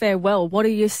kind of farewell, what are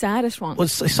your saddest ones? Well,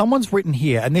 someone's written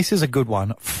here, and this is a good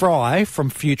one. Fry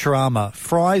from Futurama.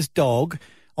 Fry's dog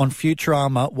on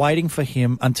Futurama waiting for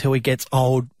him until he gets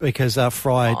old because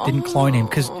Fry didn't clone him.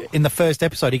 Because in the first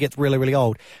episode, he gets really, really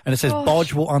old. And it says,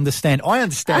 Bodge will understand. I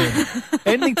understand.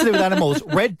 Anything to do with animals.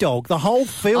 Red Dog, the whole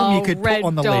film you could put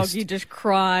on the Red Dog, list. you just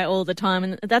cry all the time.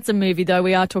 And that's a movie, though.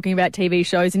 We are talking about TV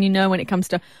shows. And you know when it comes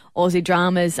to Aussie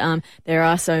dramas, there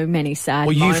are so many sad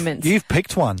moments. You've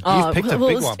picked one. You've picked a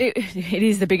big one. It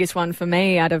is the biggest one for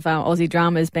me out of Aussie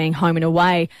dramas, being Home and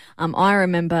Away. I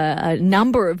remember a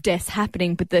number of deaths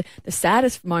happening, but the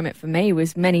saddest moment for me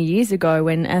was many years ago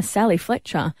when Sally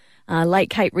Fletcher, late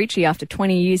Kate Ritchie, after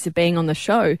 20 years of being on the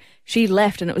show, she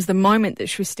left, and it was the moment that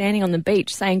she was standing on the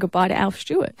beach saying goodbye to Alf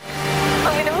Stewart.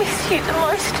 I'm going to miss you the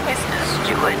most, Mr.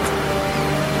 Stewart.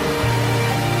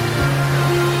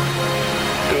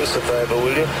 Do us a favour,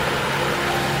 will you?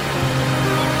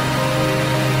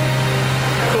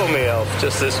 Call me Alf,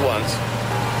 just this once.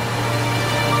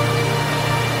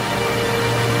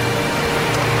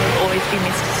 I'll always be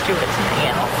Mr. Stewart to me,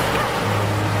 Alf.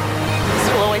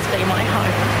 This will always be my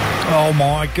home. Oh,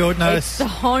 my goodness. It's the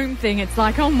home thing. It's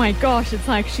like, oh, my gosh. It's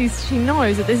like she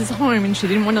knows that this is home and she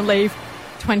didn't want to leave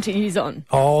 20 years on.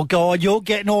 Oh, God, you're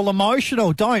getting all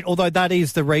emotional. Don't. Although that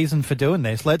is the reason for doing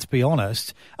this, let's be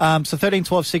honest. So 13,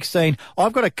 12, 16,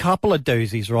 I've got a couple of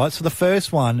doozies, right? So the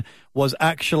first one was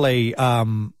actually,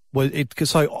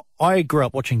 so I grew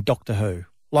up watching Doctor Who,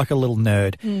 like a little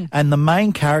nerd. And the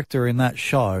main character in that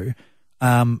show,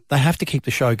 they have to keep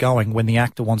the show going when the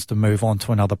actor wants to move on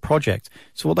to another project.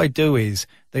 So what they do is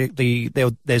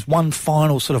there's one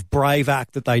final sort of brave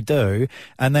act that they do,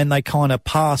 and then they kind of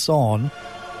pass on.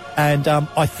 And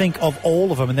I think of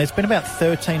all of them, and there's been about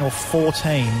 13 or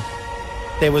 14,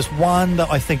 there was one that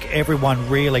I think everyone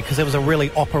really, because there was a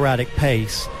really operatic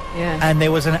piece, and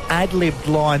there was an ad-libbed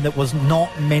line that was not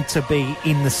meant to be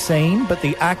in the scene, but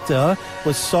the actor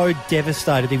was so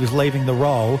devastated he was leaving the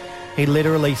role, he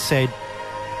literally said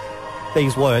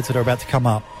these words that are about to come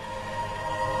up.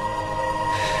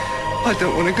 I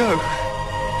don't want to go.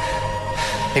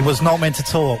 He was not meant to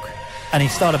talk, and he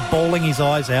started bawling his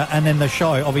eyes out, and then the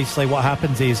show, obviously what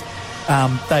happens is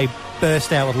they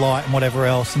burst out with light and whatever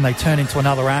else, and they turn into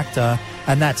another actor,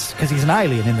 and that's because he's an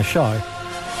alien in the show.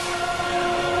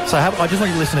 So I just want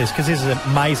you to listen to this, because this is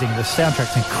amazing. The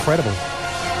soundtrack's incredible.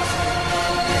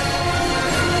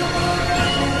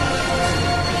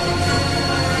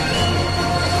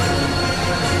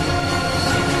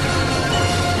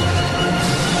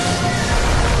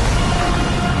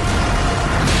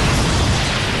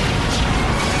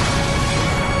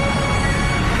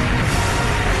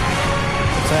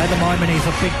 So at the moment he's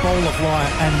a big ball of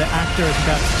light, and the actor is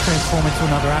about to transform into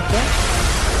another actor.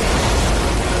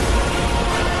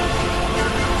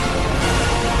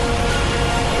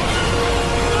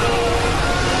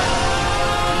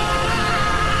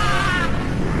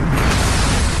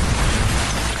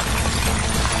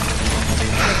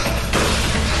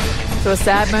 So a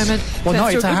sad moment. Well, no,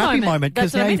 it's a happy moment,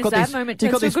 because now you've got this.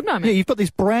 Good moment. Yeah, you've got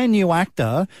this brand new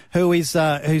actor who is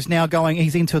who's now going.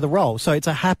 He's into the role, so it's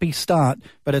a happy start,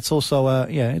 but it's also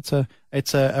it's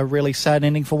a really sad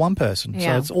ending for one person.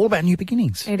 Yeah. So it's all about new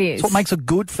beginnings. It is. It's what makes a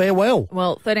good farewell.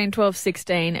 Well, 13, 12,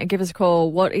 16. Give us a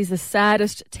call. What is the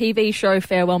saddest TV show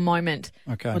farewell moment?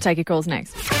 Okay, we'll take your calls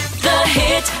next. The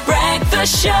Hit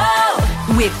Breakfast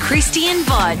Show with Krysti and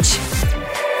Bodge.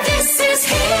 This is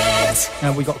Hit.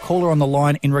 Now, we got a caller on the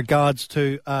line in regards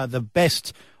to the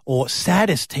best or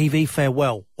saddest TV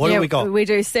farewell. What do we got? We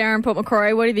do. Sarah and Port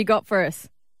Macquarie, what have you got for us?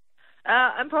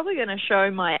 I'm probably going to show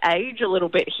my age a little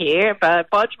bit here, but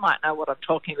Bodge might know what I'm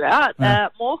talking about.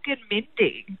 Mork and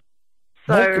Mindy.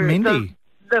 Mork and Mindy?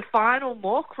 The final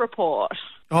Mork report.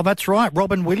 Oh, that's right.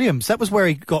 Robin Williams. That was where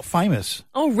he got famous.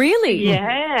 Oh, really?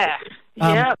 Yeah.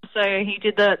 Yeah, so he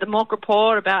did the Mork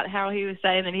report about how he was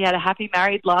saying that he had a happy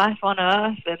married life on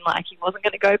Earth, and like he wasn't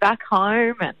going to go back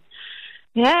home, and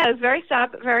yeah, it was very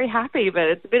sad but very happy, but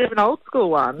it's a bit of an old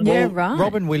school one. Yeah, right.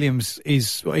 Robin Williams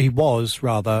he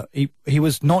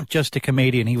was not just a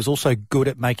comedian, he was also good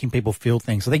at making people feel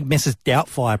things. I think Mrs.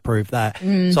 Doubtfire proved that.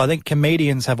 So I think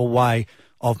comedians have a way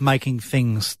of making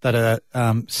things that are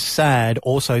sad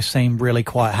also seem really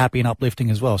quite happy and uplifting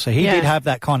as well. So he did have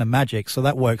that kind of magic, so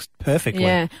that works perfectly.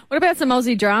 Yeah. What about some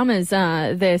Aussie dramas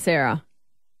there, Sarah?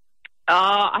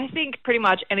 I think pretty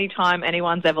much any time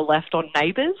anyone's ever left on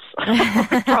Neighbours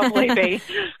would probably be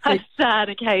a sad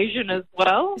occasion as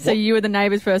well. So you were the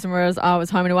Neighbours person, whereas I was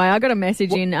home and away. I got a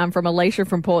message in from Alicia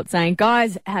from Port saying,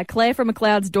 guys, Claire from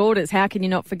McLeod's Daughters, how can you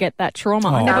not forget that trauma?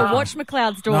 I never watched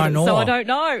McLeod's Daughters, so I don't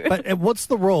know. But what's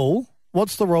the rule?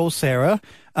 What's the rule, Sarah,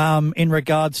 in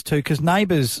regards to, because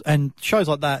Neighbours and shows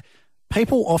like that,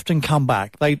 people often come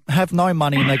back. They have no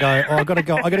money and they go, I got to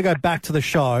go back to the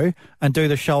show and do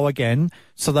the show again.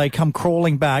 So they come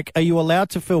crawling back. Are you allowed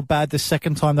to feel bad the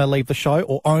second time they leave the show,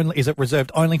 or is it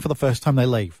reserved only for the first time they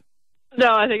leave?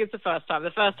 No, I think it's the first time.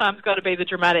 The first time's got to be the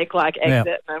dramatic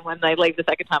exit, and when they leave the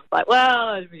second time, it's like,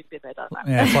 well, we've been there, done that.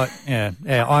 Yeah, it's like,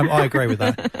 I agree with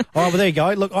that. All right, well, there you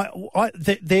go. Look,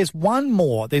 there's one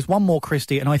more,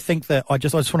 Krysti, and I think that I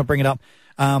just want to bring it up.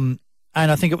 And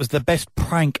I think it was the best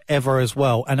prank ever as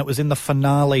well. And it was in the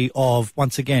finale of,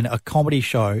 once again, a comedy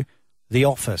show, The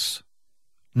Office.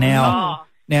 Now,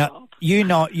 you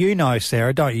know,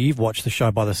 Sarah, don't you? You've watched the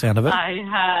show by the sound of it. I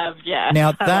have, yeah.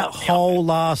 Now, that whole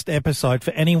last episode,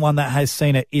 for anyone that has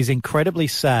seen it, is incredibly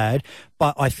sad.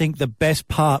 But I think the best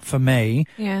part for me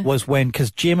was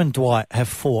because Jim and Dwight have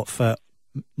fought for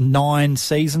 9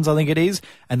 seasons, I think it is,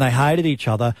 and they hated each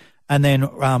other. And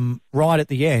then right at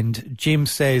the end, Jim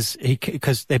says,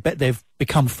 because they've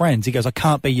become friends, he goes, I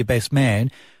can't be your best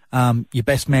man. Your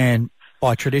best man,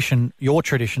 by tradition, your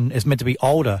tradition, is meant to be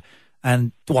older.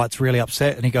 And Dwight's really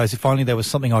upset, and he goes, if only there was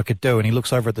something I could do. And he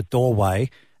looks over at the doorway,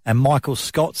 and Michael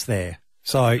Scott's there.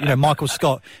 So, Michael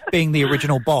Scott being the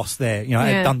original boss there,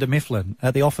 at Dunder Mifflin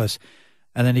at the office.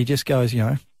 And then he just goes,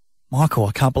 Michael,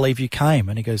 I can't believe you came.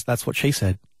 And he goes, that's what she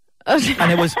said.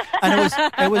 And it was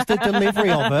the delivery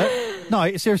of it.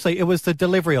 No, seriously, it was the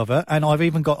delivery of it. And I've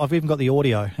even got the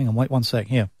audio. Hang on, wait one sec.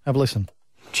 Here, have a listen.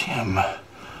 Jim,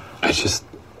 I just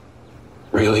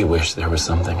really wish there was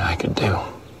something I could do.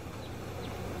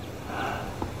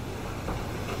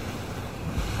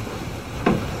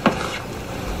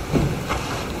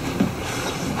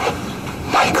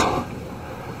 Michael,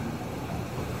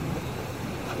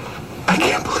 I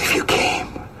can't believe you came.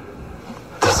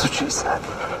 That's what she said.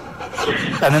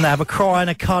 And then they have a cry and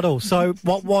a cuddle. So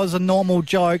what was a normal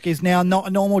joke is now not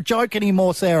a normal joke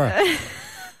anymore, Sarah.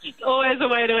 It's always a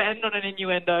way to end on an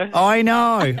innuendo. I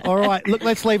know. All right. Look,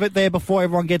 let's leave it there before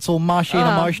everyone gets all mushy and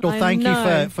emotional. Thank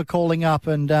you for calling up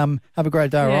and have a great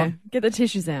day, all right? Get the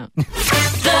tissues out.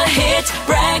 The Hit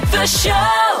Breakfast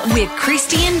Show with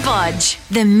Krysti and Bodge,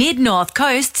 the Mid-North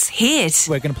Coast's hit.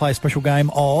 We're going to play a special game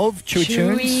of Chewy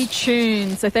Tunes. Chewy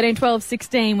Tunes. So 13, 12,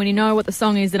 16, when you know what the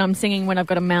song is that I'm singing when I've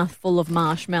got a mouthful of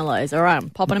marshmallows. All right, I'm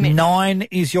popping them in. 9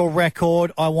 is your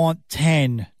record. I want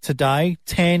 10 today.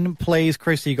 10, please,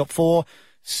 Krysti. You got 4,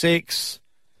 6.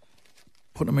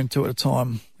 Put them in 2 at a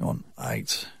time. You want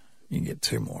 8. You can get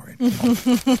 2 more in.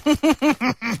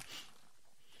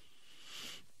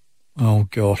 Oh,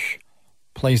 gosh.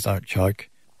 Please don't choke.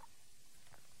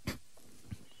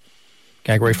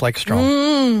 Gag reflex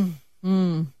strong.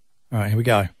 All right, here we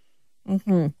go.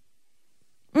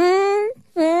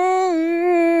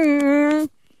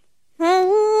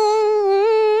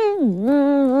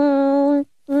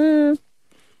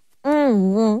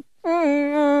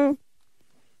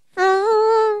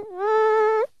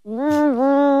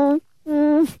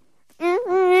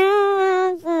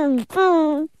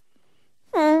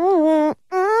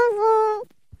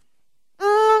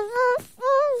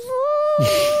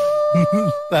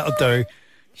 That'll do.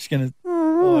 She's going to...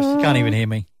 Oh, she can't even hear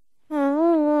me.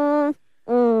 If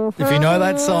you know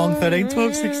that song, 13,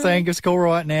 12, 16, give us a call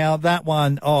right now. That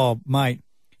one, oh, mate,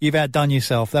 you've outdone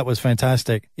yourself. That was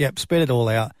fantastic. Yep, spit it all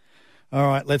out. All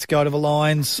right, let's go to the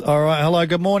lines. All right, hello,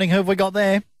 good morning. Who have we got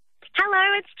there?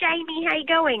 Hello, it's Jamie. How you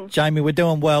going? Jamie, we're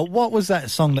doing well. What was that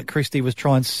song that Krysti was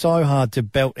trying so hard to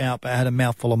belt out but had a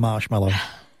mouthful of marshmallow?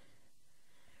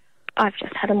 I've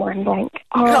just had a mind blank.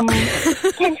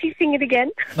 Can she sing it again?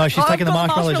 No, she's taking the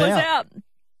marshmallows out.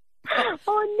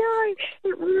 Oh, no.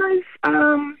 It was...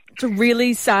 It's a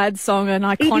really sad song, an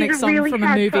iconic song from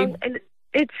a movie. Song, and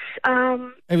it's...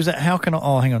 It was How Can I...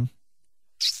 Oh, hang on.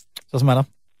 Doesn't matter.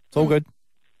 It's all good.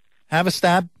 Have a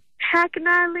stab. How can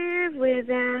I live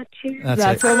without you?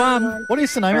 That's the one. What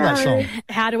is the name of that song?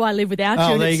 How Do I Live Without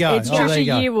You? Oh, there you go. It's Trisha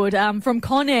Yearwood from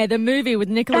Con Air, the movie with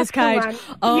Nicolas Cage.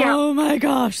 Oh, my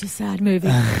gosh, a sad movie.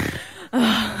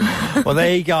 Well,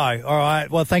 there you go. All right.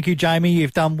 Well, thank you, Jamie.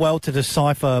 You've done well to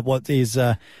decipher what is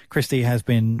Krysti has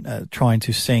been trying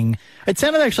to sing. It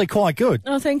sounded actually quite good.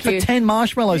 Oh, thank you. For 10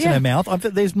 marshmallows in her mouth.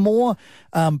 There's more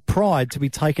pride to be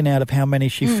taken out of how many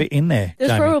she fit in there,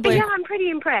 There's Jamie. Probably. Yeah, I'm pretty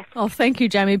impressed. Oh, thank you,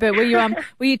 Jamie. But were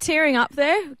you tearing up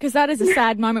there? Because that is a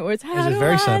sad moment where it's, how do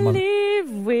I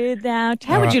live without...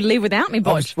 How would you live without me,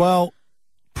 Bodge? Well,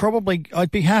 probably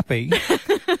I'd be happy.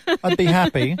 I'd be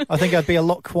happy. I think I'd be a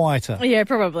lot quieter. Yeah,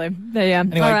 probably. Yeah.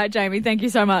 Anyway, all right, Jamie. Thank you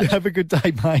so much. Have a good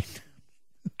day, mate.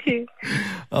 Too.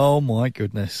 Oh, my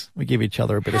goodness. We give each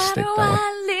other a bit of stick, don't we?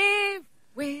 I live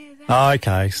without...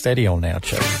 Okay, steady on now,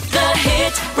 Chief. The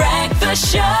Hit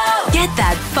Breakfast Show. Get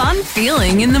that fun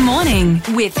feeling in the morning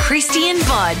with Krysti and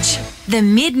Bodge, the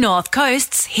Mid-North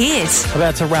Coast's hit.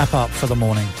 About to wrap up for the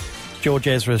morning. George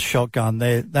Ezra's Shotgun.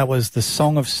 That was the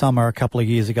song of summer a couple of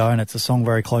years ago, and it's a song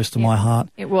very close to my heart.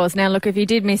 It was. Now, look, if you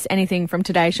did miss anything from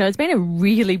today's show, it's been a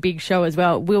really big show as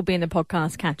well. It will be in the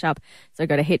podcast catch-up, so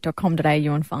go to hit.com.au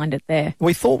and find it there.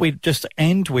 We thought we'd just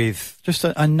end with just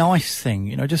a nice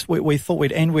thing, we thought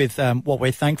we'd end with what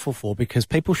we're thankful for, because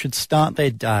people should start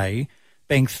their day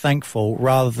being thankful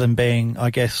rather than being, I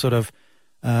guess, sort of...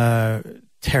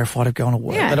 terrified of going to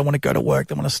work. They don't want to go to work.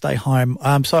 They want to stay home.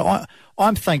 So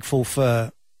I'm thankful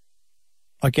for,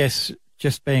 I guess,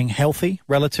 just being healthy,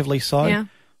 relatively so. Yeah.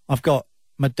 I've got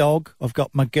my dog. I've got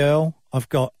my girl. I've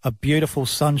got a beautiful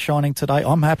sun shining today.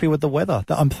 I'm happy with the weather.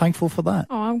 I'm thankful for that.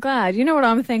 Oh, I'm glad. You know what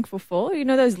I'm thankful for? You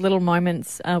know those little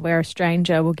moments where a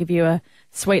stranger will give you a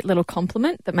sweet little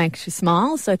compliment that makes you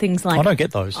smile? So things like... I don't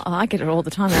get those. Oh, I get it all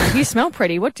the time. Like, you smell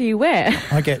pretty. What do you wear?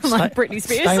 I get... like Britney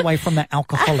Spears. Stay away from that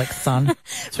alcoholic sun.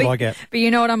 That's what I get. But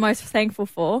you know what I'm most thankful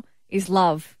for? Is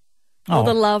love. All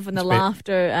the love and the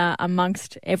laughter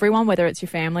amongst everyone, whether it's your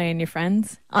family and your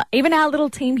friends, even our little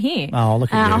team here. Oh,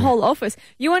 look at you. Our whole office.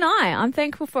 You and I'm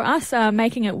thankful for us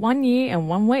making it 1 year and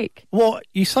 1 week. Well,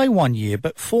 you say 1 year,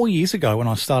 but 4 years ago when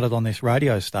I started on this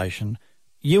radio station,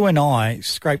 you and I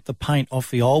scraped the paint off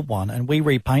the old one and we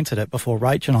repainted it before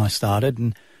Rach and I started,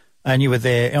 and you were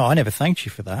there. I never thanked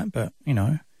you for that, but,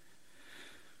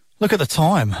 look at the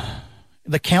time.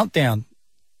 The countdown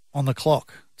on the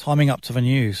clock. Timing up to the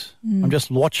news. I'm just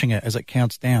watching it as it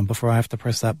counts down before I have to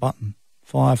press that button.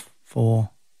 5, 4,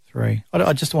 3.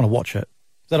 I just want to watch it.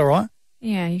 Is that all right?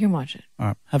 Yeah, you can watch it. All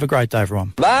right. Have a great day,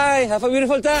 everyone. Bye. Have a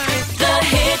beautiful time. The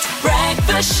Hit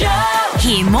Breakfast Show.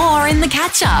 Hear more in the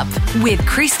catch-up with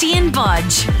Krysti and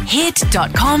Bodge.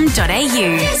 Hit.com.au.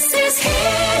 This is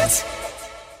Hit.